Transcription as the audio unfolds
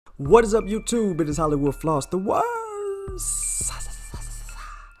What is up, YouTube? It is Hollywood FLOSS, the worst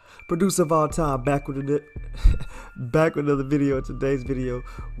producer of all time, back with another video. Today's video,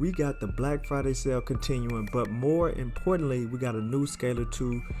 we got the Black Friday sale continuing, but more importantly, we got a new Scaler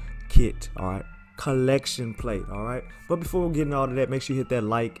 2 kit, all right? Collection plate, all right? But before we get into all of that, make sure you hit that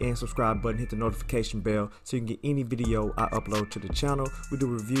like and subscribe button, hit the notification bell so you can get any video I upload to the channel. We do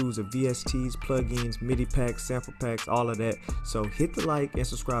reviews of VSTs, plugins, MIDI packs, sample packs, all of that. So hit the like and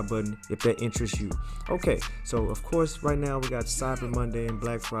subscribe button if that interests you. Okay, so of course right now we got Cyber Monday and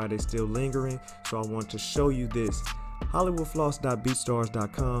Black Friday still lingering, so I want to show you this.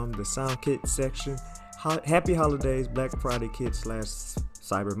 HollywoodFLOSS.beatstars.com, the sound kit section. Happy holidays, Black Friday kit /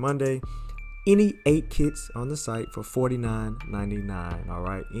 Cyber Monday. Any 8 kits on the site for $49.99. all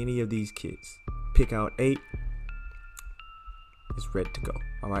right, any of these kits, pick out 8, it's ready to go.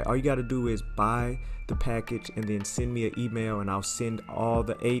 All right, all you got to do is buy the package and then send me an email, and I'll send all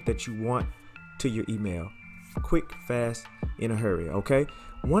the 8 that you want to your email, quick, fast, in a hurry. Okay,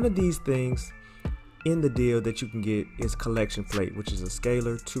 one of these things in the deal that you can get is collection plate, which is a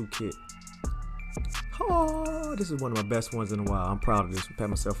Scaler 2 kit. Oh, this is one of my best ones in a while. I'm proud of this. Pat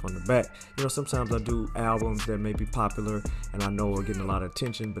myself on the back. You know, sometimes I do albums that may be popular and I know are getting a lot of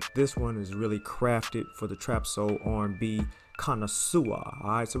attention, but this one is really crafted for the Trapsoul R&B connoisseur. All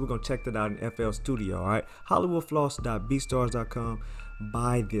right, so we're gonna check that out in FL Studio. All right, HollywoodFLOSS.beatstars.com.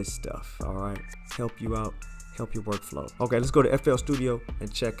 Buy this stuff. All right, help you out. Help your workflow. Okay, let's go to FL Studio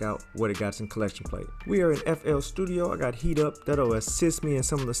and check out what it got in collection plate. We are in FL Studio. I got Heat Up. That'll assist me in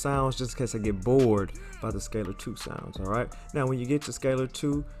some of the sounds just in case I get bored by the Scaler 2 sounds. All right. Now, when you get to Scaler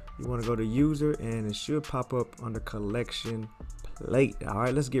 2, you want to go to User, and it should pop up under Collection Plate. All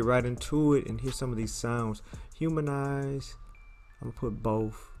right, let's get right into it and hear some of these sounds. Humanize. I'm gonna put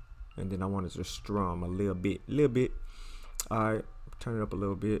both, and then I want it to strum a little bit. All right, turn it up a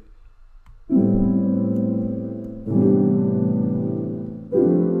little bit.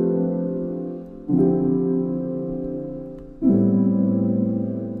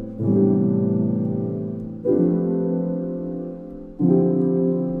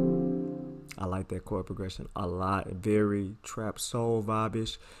 I like that chord progression a lot. Very trap soul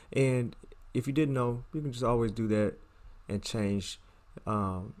vibe-ish. And if you didn't know, you can just always do that and change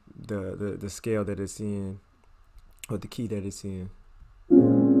the scale that it's in, or the key that it's in.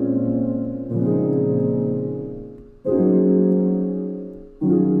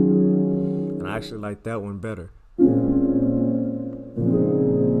 And I actually like that one better.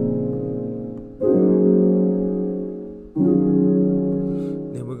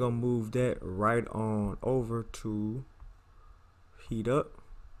 Gonna move that right on over to Heat Up.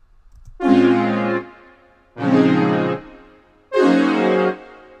 I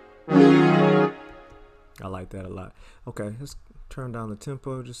like that a lot. Okay, let's turn down the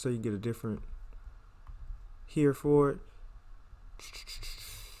tempo just so you get a different hear for it.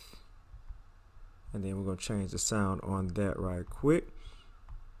 And then we're gonna change the sound on that right quick.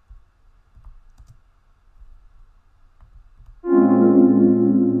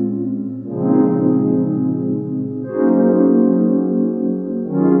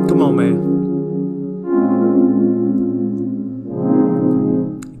 Come on, man.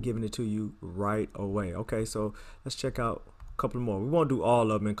 Giving it to you right away. Okay, so let's check out a couple more. We won't do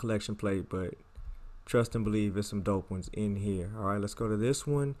all of them in collection plate, but trust and believe there's some dope ones in here. All right, let's go to this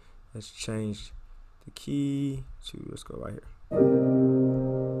one. Let's change the key to, let's go right here.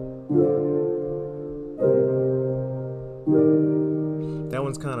 That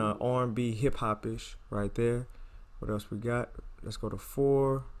one's kind of R&B hip hop-ish right there. What else we got? Let's go to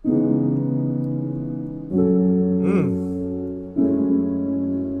 4.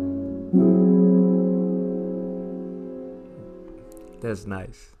 That's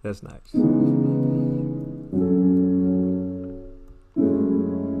nice. That's nice.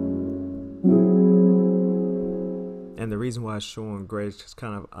 And the reason why it's showing gray is just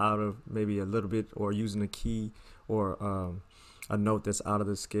kind of out of maybe a little bit, or using a key or a note that's out of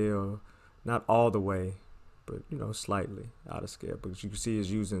the scale, not all the way, but you know, slightly out of scale. But you can see it's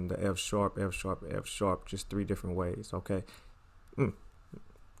using the F sharp, F sharp, F sharp, just 3 different ways. Okay,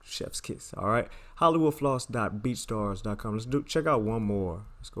 chef's kiss. All right, HollywoodFLOSS.beatstars.com. Let's check out one more.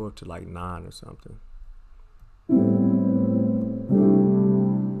 Let's go up to like 9 or something.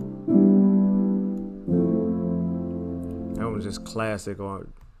 That one's just classic.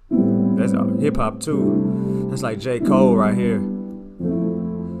 On that's hip hop too. That's like J. Cole right here.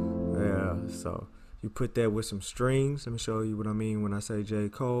 Yeah, so you put that with some strings. Let me show you what I mean when I say J.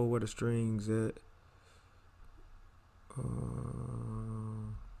 Cole. Where the strings at?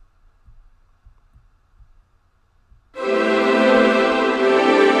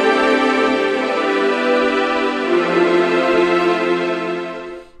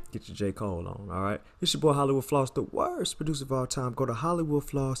 J. Cole on. All right, it's your boy Hollywood Floss, the worst producer of all time. Go to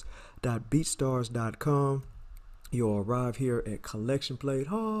hollywoodfloss.beatstars.com. You'll arrive here at Collection Plate.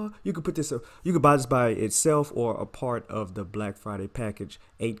 You could put this up. You could buy this by itself or a part of the Black Friday package.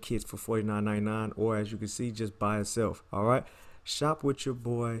 8 kits for $49.99, or as you can see, just by itself. All right, shop with your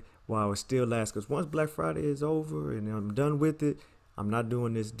boy while it still lasts. Cause once Black Friday is over and I'm done with it, I'm not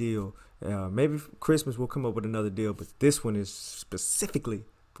doing this deal. Maybe for Christmas we'll come up with another deal, but this one is specifically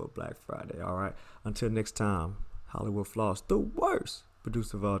for Black Friday. All right. Until next time, Hollywood Floss, the worst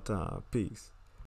producer of all time. Peace.